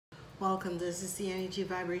Welcome. This is the energy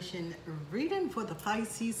vibration reading for the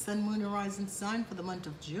Pisces Sun, Moon, and Rising sign for the month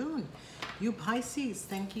of June. You Pisces,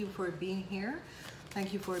 thank you for being here.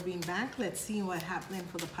 Thank you for being back. Let's see what's happening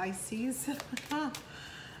for the Pisces.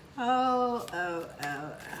 Oh.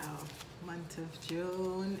 Month of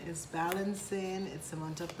June is balancing. It's a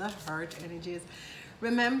month of the heart energies.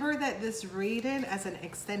 Remember that this reading as an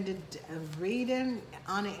extended reading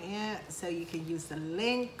on it, so you can use the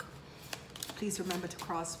link. Please remember to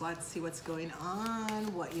cross-watch, see what's going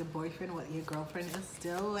on, what your boyfriend, what your girlfriend is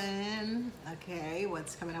doing, okay,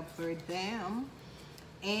 what's coming up for them.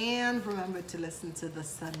 And remember to listen to the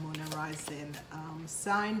Sun, Moon, and Rising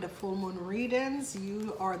sign, the full moon readings.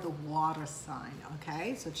 You are the water sign,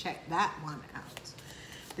 okay? So check that one out.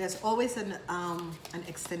 There's always an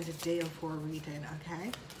extended day for a reading,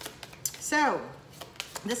 okay? So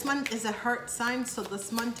this month is a heart sign, so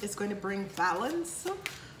this month is going to bring balance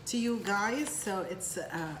to you guys. So it's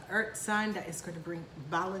an earth sign that is going to bring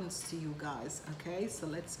balance to you guys, okay? So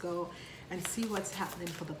let's go and see what's happening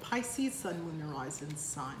for the Pisces Sun, Moon, and Rising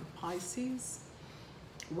sign. Pisces,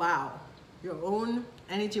 wow, your own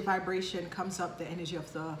energy vibration comes up, the energy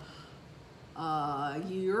of the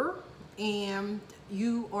year, and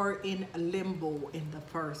you are in limbo in the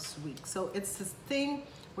first week. So it's this thing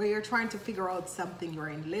where you're trying to figure out something. You're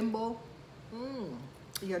in limbo.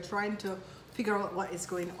 You're trying to figure out what is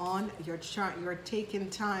going on. You're taking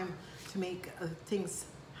time to make things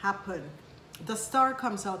happen. The star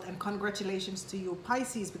comes out, and congratulations to you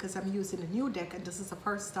Pisces, because I'm using a new deck and this is the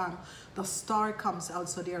first time the star comes out.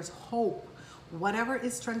 So there's hope. Whatever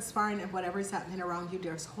is transpiring and whatever is happening around you,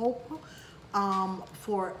 there's hope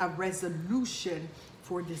for a resolution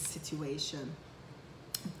for this situation.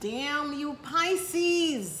 Damn you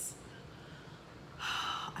Pisces,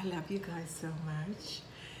 I love you guys so much.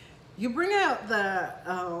 You bring out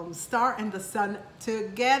the star and the sun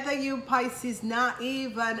together, you Pisces. Not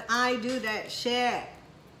even I do that shit.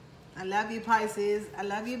 I love you Pisces. I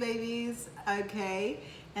love you babies. Okay.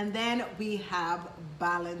 And then we have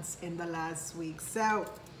balance in the last week. So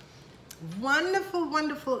wonderful,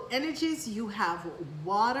 wonderful energies. You have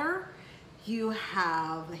water. You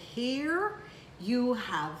have air. You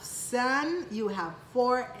have sun. You have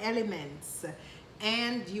 4 elements.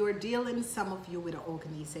 And you're dealing, some of you, with an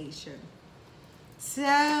organization.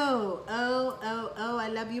 So, I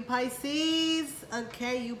love you Pisces.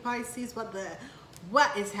 Okay, you Pisces,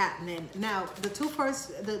 what is happening? Now, the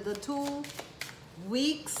 2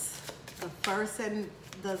 weeks, the first and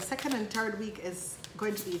the second and third week is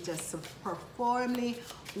going to be just performingly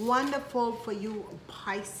wonderful for you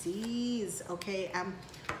Pisces. Okay, I'm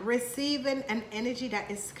receiving an energy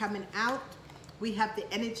that is coming out. We have the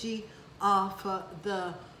energy of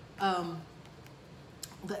the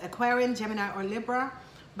Aquarian, Gemini, or Libra,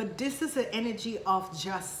 but this is an energy of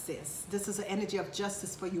justice. This is an energy of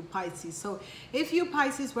justice for you Pisces. So if you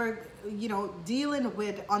Pisces were, dealing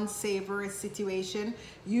with unsavory situation,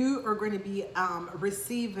 you are going to be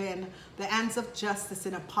receiving the hands of justice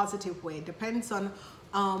in a positive way. Depends on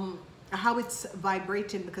how it's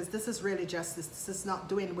vibrating, because this is really justice. This is not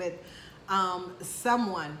doing with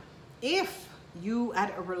someone. If you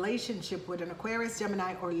had a relationship with an Aquarius,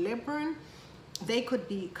 Gemini, or Libra, they could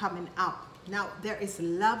be coming up. Now, there is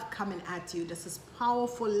love coming at you. This is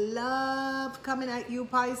powerful love coming at you,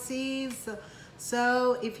 Pisces.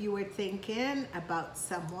 So if you were thinking about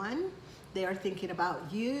someone, they are thinking about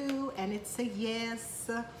you, and it's a yes.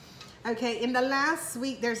 Okay, in the last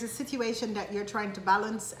week, there's a situation that you're trying to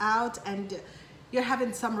balance out, and you're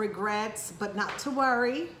having some regrets, but not to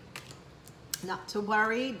worry. Not to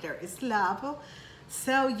worry, there is love.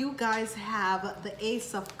 So you guys have the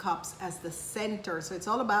Ace of Cups as the center. So it's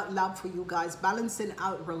all about love for you guys, balancing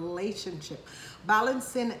out relationship,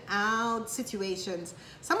 balancing out situations.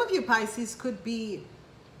 Some of you Pisces could be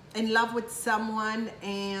in love with someone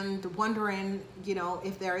and wondering,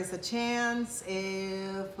 if there is a chance,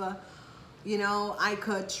 if I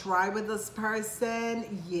could try with this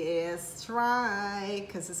person. Yes, try,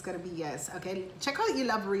 because it's gonna be yes. Okay, check out your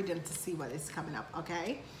love reading to see what is coming up.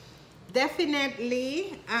 Okay,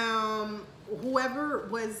 definitely whoever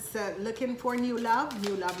was looking for new love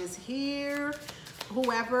is here.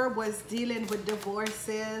 Whoever was dealing with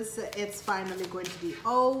divorces, it's finally going to be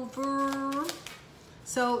over.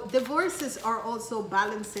 So divorces are also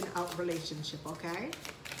balancing out relationship. Okay,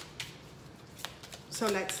 so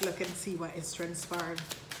let's look and see what is transpired.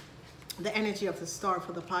 The energy of the star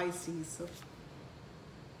for the Pisces.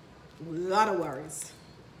 A lot of worries.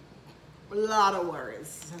 A lot of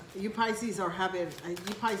worries. You Pisces are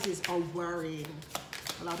worrying.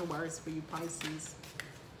 A lot of worries for you Pisces.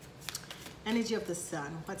 Energy of the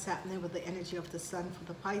sun. What's happening with the energy of the sun for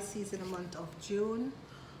the Pisces in the month of June?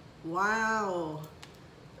 Wow.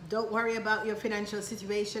 Don't worry about your financial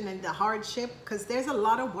situation and the hardship, because there's a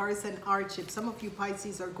lot of worries and hardship. Some of you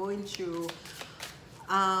Pisces are going through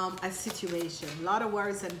a situation, a lot of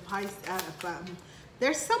worries and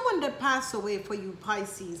there's someone that passed away for you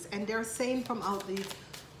Pisces, and they're saying from out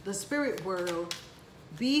the spirit world,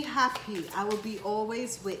 be happy, I will be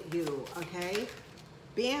always with you. Okay,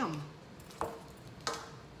 bam.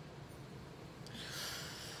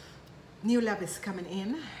 New love is coming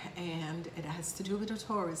in, and it has to do with a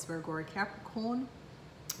Taurus, Virgo, or Capricorn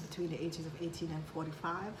between the ages of 18 and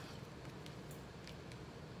 45.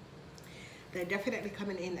 They're definitely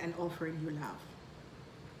coming in and offering you love.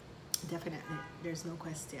 Definitely, there's no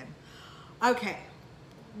question. Okay,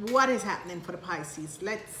 what is happening for the Pisces?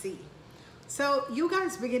 Let's see. So you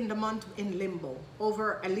guys begin the month in limbo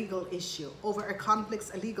over a legal issue, over a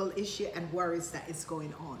complex, a legal issue and worries that is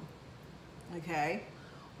going on. Okay,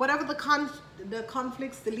 whatever the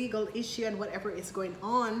conflicts, the legal issue and whatever is going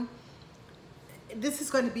on, this is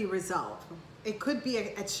going to be resolved. It could be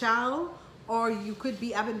a child, or you could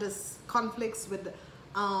be having this conflicts with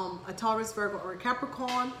a Taurus, Virgo, or a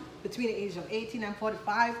Capricorn between the age of 18 and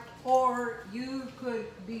 45, or you could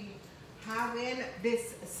be having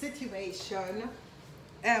this situation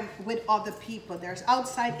with other people. There's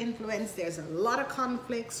outside influence, there's a lot of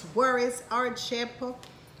conflicts, worries, hardship, a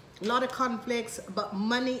lot of conflicts, but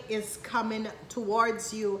money is coming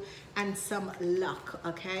towards you and some luck.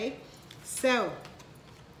 Okay, so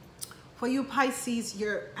for you Pisces,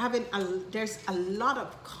 you're having there's a lot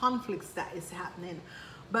of conflicts that is happening,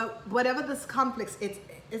 but whatever this conflicts,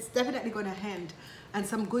 it's definitely going to end, and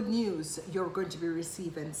some good news you're going to be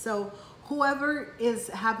receiving. So whoever is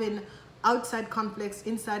having outside conflicts,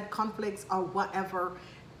 inside conflicts, or whatever,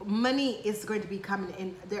 money is going to be coming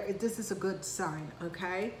in there. This is a good sign.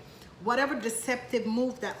 Okay, whatever deceptive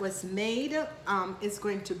move that was made is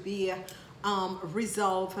going to be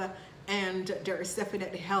resolved, and there is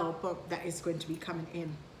definitely help that is going to be coming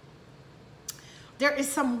in. There is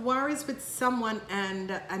some worries with someone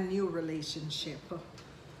and a new relationship.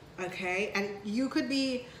 Okay, and you could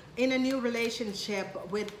be in a new relationship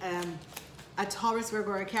with a Taurus,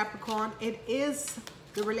 Virgo, or a Capricorn. It is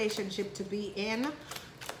the relationship to be in.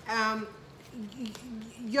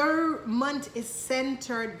 Your month is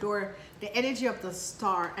centered or the energy of the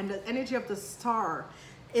star, and the energy of the star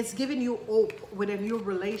is giving you hope with a new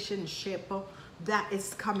relationship that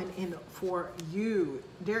is coming in for you.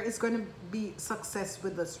 There is going to be success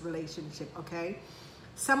with this relationship. Okay,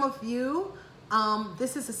 some of you,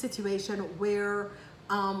 this is a situation where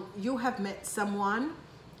you have met someone,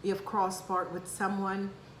 you have crossed paths with someone,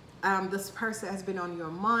 this person has been on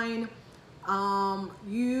your mind.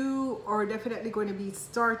 You are definitely going to be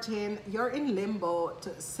starting, you're in limbo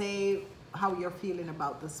to say how you're feeling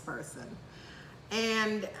about this person,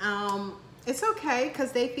 and it's okay,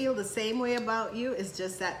 because they feel the same way about you. It's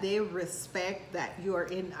just that they respect that you are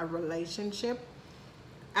in a relationship.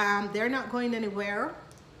 They're not going anywhere,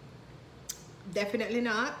 definitely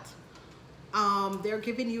not. They're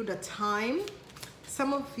giving you the time.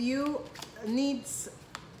 Some of you needs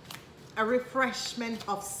a refreshment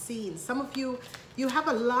of scenes. Some of you, you have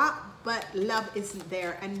a lot, but love isn't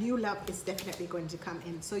there, and new love is definitely going to come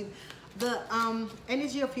in. So the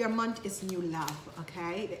energy of your month is new love.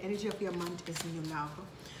 Okay, the energy of your month is new love.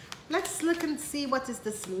 Let's look and see what is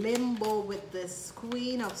this limbo with this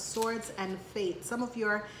Queen of Swords and Fate. Some of you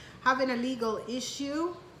are having a legal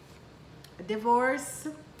issue, a divorce.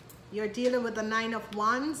 You're dealing with the Nine of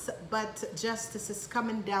Wands, but justice is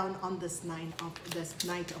coming down on this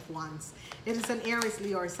Knight of Wands. It is an Aries,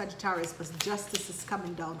 Leo, or Sagittarius, but justice is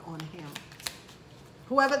coming down on him.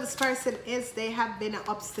 Whoever this person is, they have been an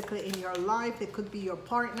obstacle in your life. It could be your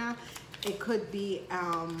partner. It could be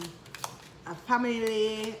a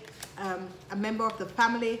family, a member of the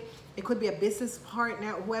family. It could be a business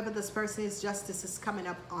partner. Whoever this person is, justice is coming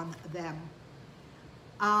up on them.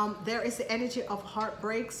 There is the energy of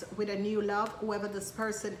heartbreaks with a new love. Whoever this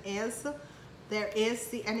person is, there is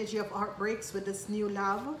the energy of heartbreaks with this new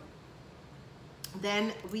love.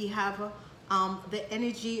 Then we have the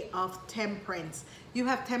energy of temperance. You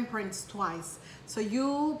have temperance twice. So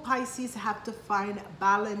you Pisces have to find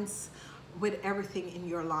balance with everything in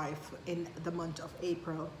your life in the month of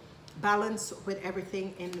April. Balance with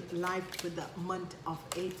everything in life with the month of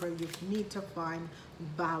April. You need to find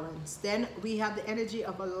balance. Then we have the energy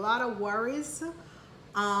of a lot of worries,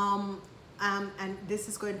 and this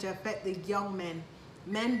is going to affect the young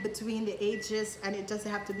men between the ages, and it doesn't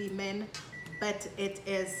have to be men, but it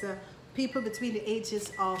is people between the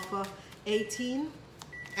ages of 18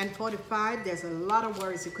 And 45, there's a lot of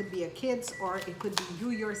worries. It could be a kids or it could be you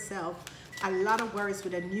yourself. A lot of worries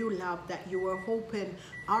with a new love that you were hoping.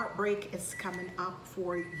 Heartbreak is coming up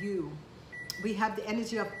for you. We have the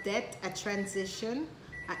energy of death, a transition,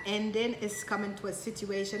 an ending is coming to a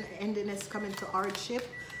situation, an ending is coming to hardship.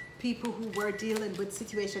 People who were dealing with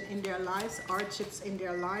situation in their lives, hardships in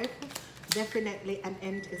their life, definitely an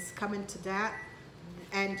end is coming to that.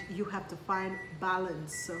 And you have to find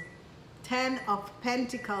balance. So 10 of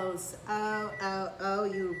Pentacles. Oh,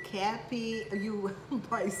 you Kathye, you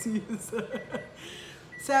Pisces.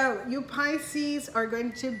 So you Pisces are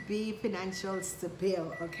going to be financial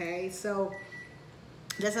stable, okay? So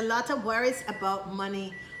there's a lot of worries about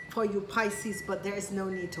money for you Pisces, but there is no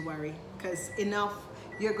need to worry because enough,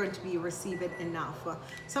 you're going to be receiving enough.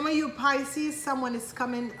 Some of you Pisces, someone is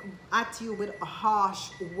coming at you with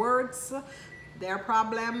harsh words. Their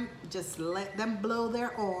problem, just let them blow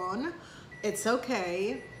their own. It's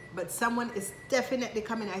okay, but someone is definitely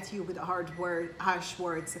coming at you with harsh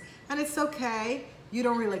words, and it's okay. You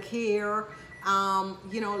don't really care.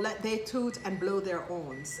 You know, let they toot and blow their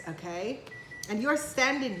owns, okay? And you're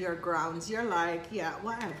standing your grounds. You're like, yeah,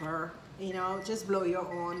 whatever, you know, just blow your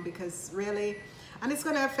own, because really, and it's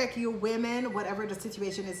going to affect you women. Whatever the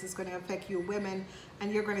situation is, it's going to affect you women,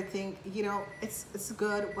 and you're going to think, you know, it's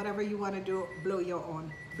good. Whatever you want to do, blow your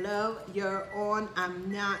own. Blow your own.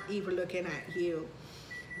 I'm not even looking at you.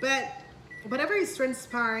 But whatever is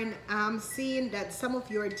transpiring, I'm seeing that some of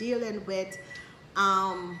you are dealing with,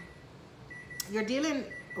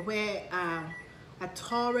 a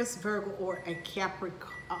Taurus, Virgo, or a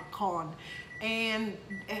Capricorn, and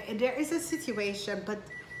there is a situation, but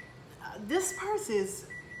this person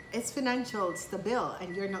is financial stable,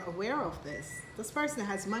 and you're not aware of this. This person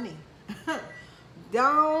has money.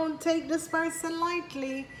 Don't take this person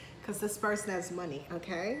lightly, because this person has money,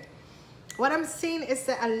 okay? What I'm seeing is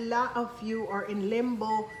that a lot of you are in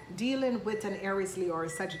limbo dealing with an Aries, Leo, or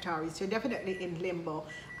Sagittarius. You're definitely in limbo.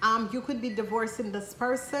 You could be divorcing this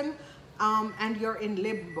person, and you're in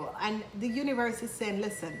limbo. And the universe is saying,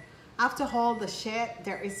 listen, after all the shit,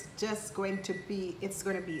 there is just going to be, it's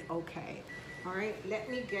going to be okay. All right, let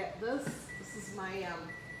me get this. This is my,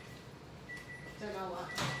 don't know what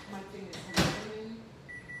my thing is happening.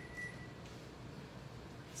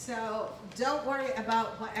 So don't worry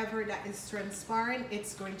about whatever that is transpiring.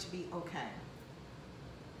 It's going to be okay.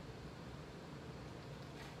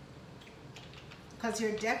 Because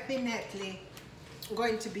you're definitely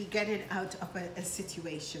going to be getting out of a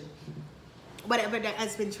situation. Whatever that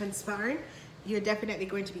has been transpiring, you're definitely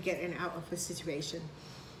going to be getting out of a situation.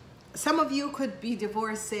 Some of you could be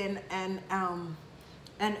divorcing an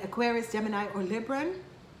Aquarius, Gemini, or Libran.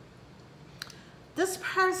 This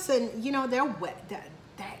person, you know,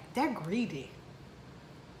 they're greedy.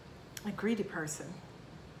 A greedy person.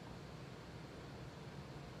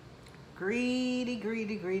 Greedy,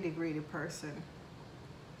 greedy, greedy, greedy person.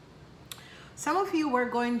 Some of you were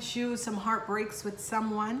going through some heartbreaks with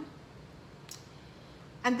someone,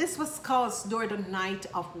 and this was caused during the Knight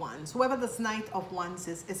of Wands. Whoever this Knight of Wands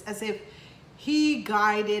is as if he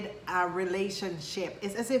guided a relationship.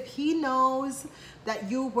 It's as if he knows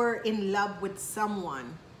that you were in love with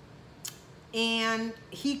someone, and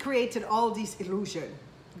he created all these illusions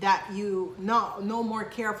that you no more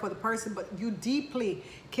care for the person, but you deeply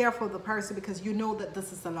care for the person because you know that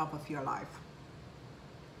this is the love of your life.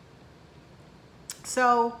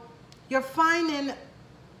 So you're finding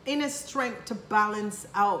inner strength to balance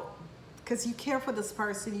out because you care for this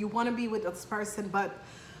person, you want to be with this person, but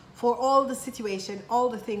for all the situation, all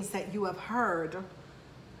the things that you have heard,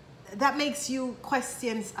 that makes you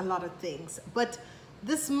question a lot of things. But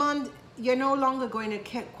this month, you're no longer going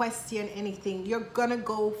to question anything. You're gonna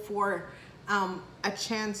go for a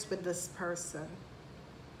chance with this person.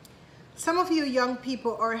 Some of you young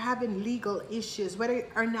people are having legal issues, whether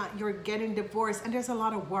or not you're getting divorced, and there's a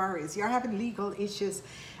lot of worries. You're having legal issues,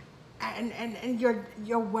 and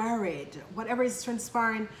you're worried. Whatever is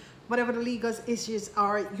transpiring, whatever the legal issues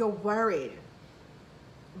are, you're worried.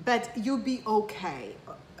 But you'll be okay.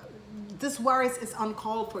 This worries is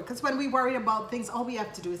uncalled for, because when we worry about things, all we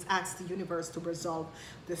have to do is ask the universe to resolve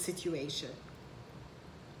the situation.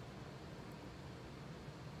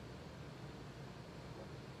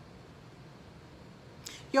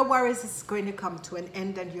 Your worries is going to come to an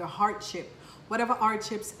end, and your hardship, whatever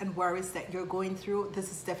hardships and worries that you're going through, this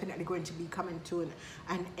is definitely going to be coming to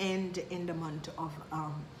an end in the month of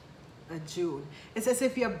June. It's as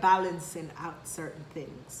if you're balancing out certain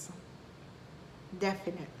things.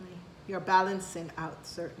 Definitely. You're balancing out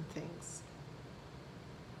certain things.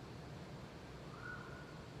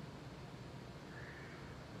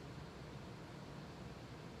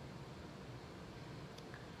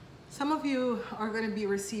 Some of you are going to be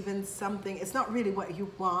receiving something. It's not really what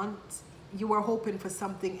you want. You were hoping for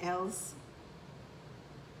something else.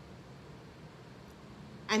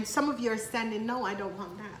 And some of you are standing, no, I don't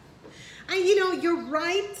want that. And you know, you're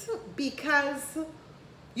right, because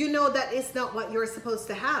you know that it's not what you're supposed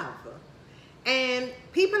to have. And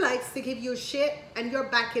people likes to give you shit, and you're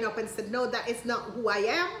backing up and said, no, that is not who I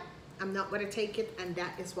am. I'm not going to take it, and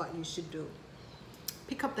that is what you should do.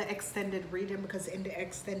 Pick up the extended reading, because in the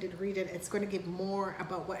extended reading, it's going to give more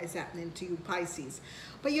about what is happening to you, Pisces.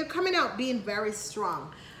 But you're coming out being very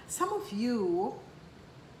strong. Some of you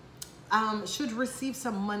should receive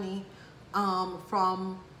some money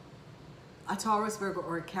from a Taurus, Virgo,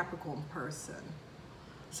 or a Capricorn person.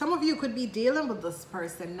 Some of you could be dealing with this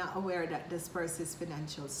person, not aware that this person is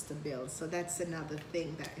financially stable. So that's another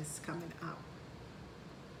thing that is coming up.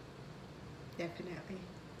 Definitely.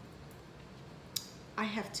 I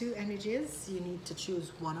have two energies. You need to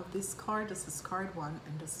choose one of this card. This is card 1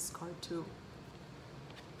 and this is card 2.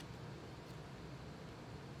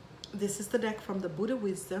 This is the deck from the Buddha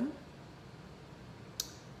Wisdom.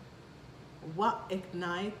 What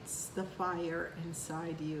ignites the fire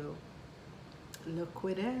inside you? Look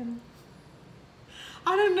within.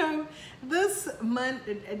 I don't know. This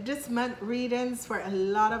month readings for a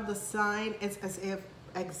lot of the sign, it's as if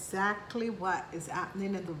exactly what is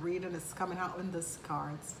happening in the reading is coming out in these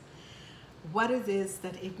cards. What it is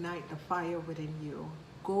that ignite the fire within you.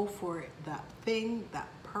 Go for it. That thing, that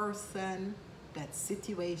person, that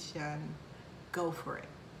situation. Go for it.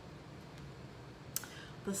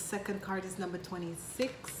 The second card is number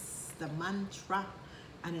 26, the mantra,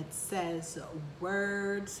 and it says,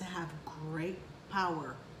 words have great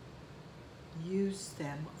power. Use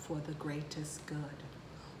them for the greatest good.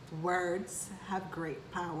 Words have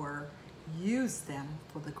great power. Use them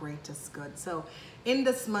for the greatest good. So in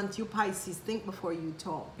this month, you Pisces, think before you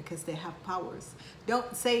talk, because they have powers.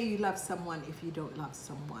 Don't say you love someone if you don't love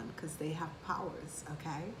someone, because they have powers,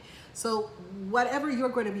 okay? So whatever you're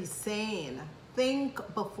going to be saying, think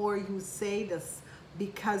before you say this,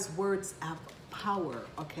 because words have power,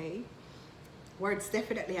 okay? Words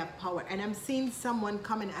definitely have power. And I'm seeing someone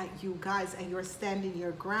coming at you guys, and you're standing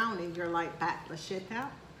your ground, and you're like, back the shit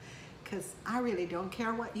up, because I really don't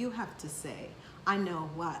care what you have to say. I know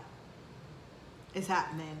what is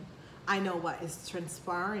happening. I know what is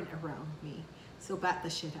transpiring around me. So back the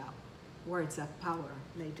shit up. Words have power,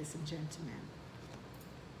 ladies and gentlemen.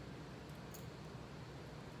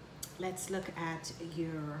 Let's look at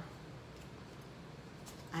your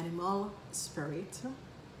animal spirit.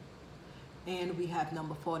 And we have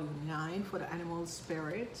number 49 for the animal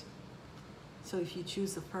spirit. So if you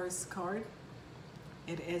choose the first card,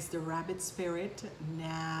 it is the rabbit spirit.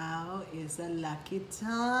 Now is a lucky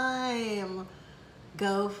time.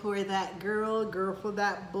 Go for that girl, go for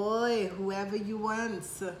that boy, whoever you want.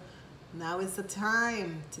 Now is the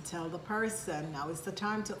time to tell the person. Now is the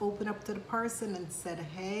time to open up to the person and say,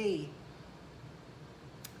 hey,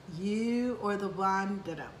 you are the one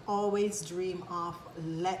that I always dream of.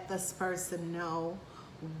 Let this person know.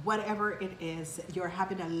 Whatever it is, you're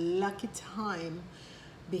having a lucky time,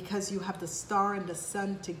 because you have the star and the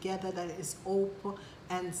sun together. That is hope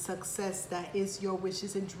and success. That is your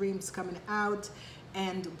wishes and dreams coming out.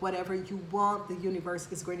 And whatever you want, the universe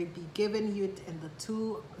is going to be giving you it in the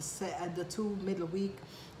two middle week,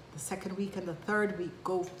 the second week and the third week.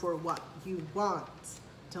 Go for what you want.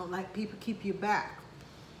 Don't let people keep you back.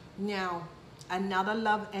 Now, another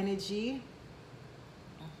love energy,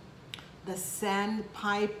 the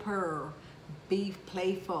sandpiper. Be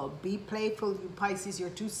playful. Be playful, you Pisces. You're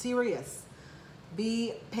too serious.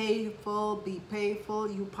 Be playful. Be playful,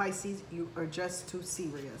 you Pisces. You are just too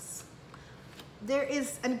serious. There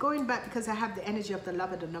is, and going back, because I have the energy of the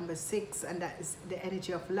lover, the number 6, and that is the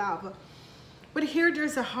energy of love. But here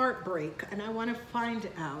there's a heartbreak, and I want to find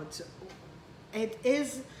out. It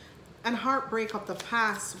is a heartbreak of the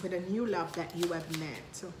past with a new love that you have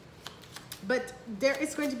met. But there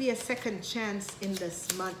is going to be a second chance in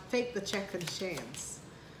this month. Take the second chance.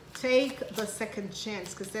 Take the second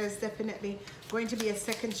chance, because there's definitely going to be a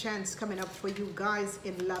second chance coming up for you guys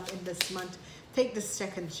in love in this month. Take the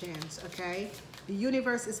second chance, okay? The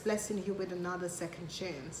universe is blessing you with another second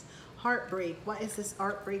chance. Heartbreak. What is this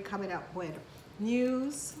heartbreak coming up with?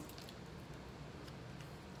 News.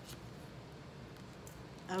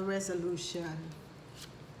 A resolution.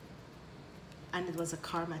 And it was a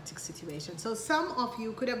karmatic situation. So some of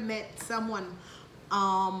you could have met someone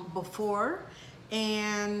before,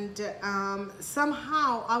 and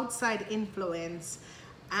somehow outside influence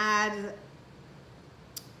had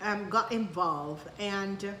got involved,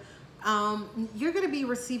 and You're going to be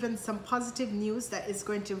receiving some positive news that is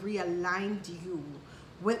going to realign you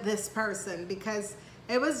with this person, because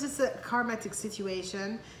it was just a karmatic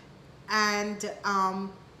situation. And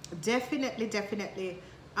definitely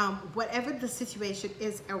whatever the situation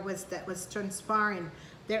is or that was transpiring,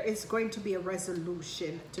 there is going to be a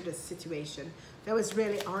resolution to the situation. There was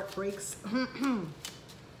really heartbreaks.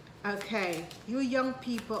 Okay, you young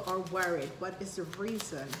people are worried. What is the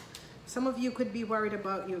reason? Some of you could be worried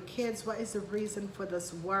about your kids. What is the reason for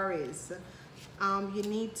this worries? You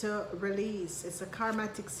need to release. It's a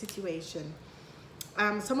karmatic situation.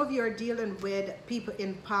 Some of you are dealing with people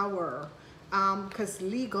in power, because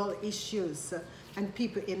legal issues and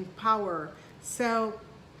people in power. So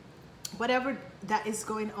whatever that is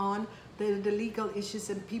going on, the legal issues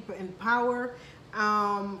and people in power,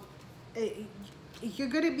 you're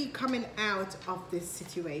going to be coming out of this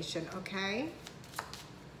situation, okay?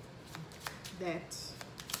 That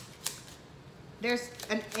there's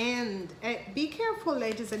an end. Be careful,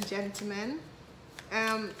 ladies and gentlemen.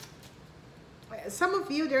 Some of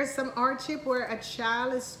you, there's some hardship where a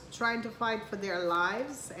child is trying to fight for their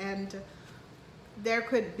lives, and there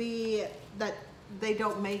could be that they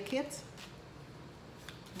don't make it.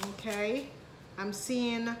 Okay, I'm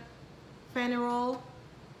seeing funeral.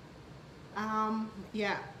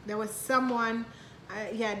 Yeah, there was someone,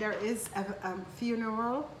 yeah, there is a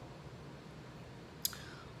funeral.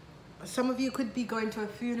 Some of you could be going to a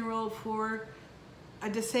funeral for a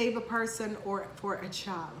disabled person or for a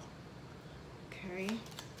child. Okay,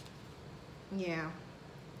 yeah,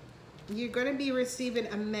 you're going to be receiving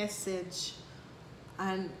a message,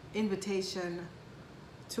 an invitation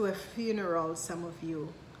to a funeral, some of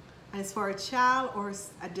you, and it's for a child or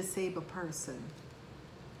a disabled person.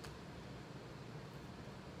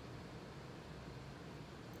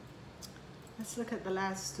 Let's look at the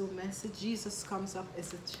last two messages. Jesus comes up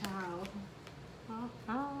as a child.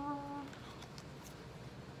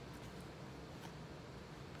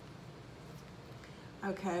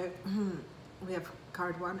 Okay, we have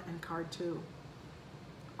card 1 and card 2.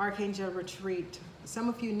 Archangel retreat. Some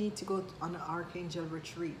of you need to go on an archangel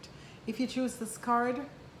retreat. If you choose this card,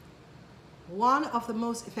 one of the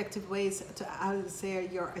most effective ways to say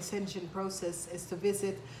your ascension process is to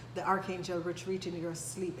visit the archangel retreat in your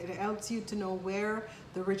sleep. It helps you to know where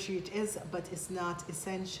the retreat is, but it's not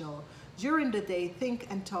essential. During the day, think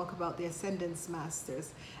and talk about the Ascendance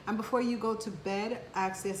Masters. And before you go to bed,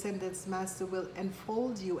 ask the Ascendance Master will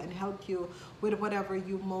enfold you and help you with whatever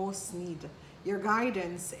you most need. Your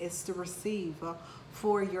guidance is to receive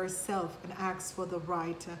for yourself and ask for the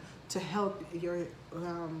right to help your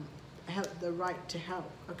the right to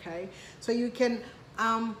help. Okay, so you can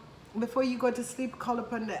before you go to sleep, call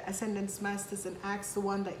upon the Ascendance Masters and ask the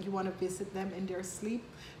one that you want to visit them in their sleep.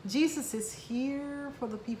 Jesus is here for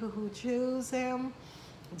the people who choose him.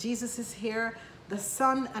 Jesus is here. The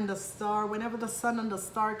sun and the star, whenever the sun and the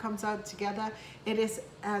star comes out together, it is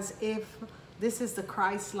as if this is the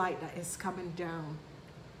Christ light that is coming down.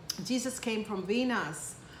 Jesus came from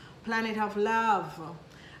Venus, planet of love.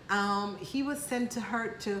 He was sent to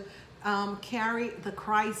her to carry the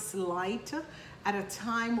Christ light at a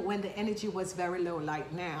time when the energy was very low,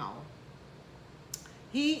 like now.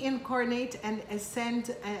 He incarnated and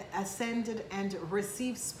ascended and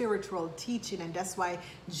received spiritual teaching, and that's why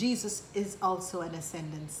Jesus is also an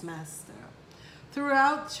Ascendance Master.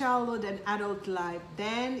 Throughout childhood and adult life,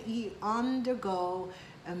 then he undergo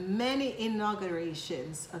many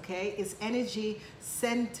inaugurations, okay? His energy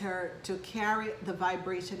center to carry the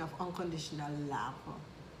vibration of unconditional love.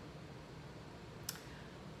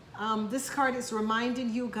 This card is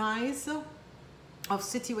reminding you guys of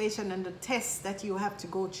situation and the tests that you have to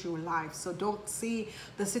go through life. So don't see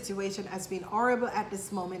the situation as being horrible at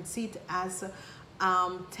this moment. See it as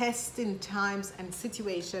testing times and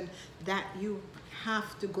situation that you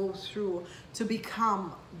have to go through to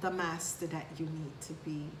become the master that you need to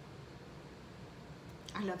be.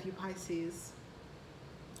 I love you, Pisces.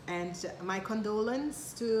 And my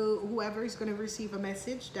condolence to whoever is going to receive a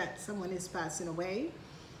message that someone is passing away.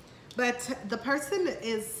 But the person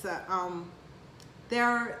is,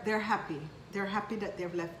 they're happy. They're happy that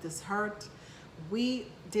they've left this hurt. We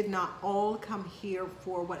did not all come here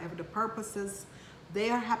for whatever the purpose is. They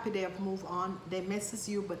are happy they have moved on. They misses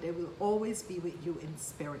you, but they will always be with you in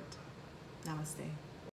spirit. Namaste.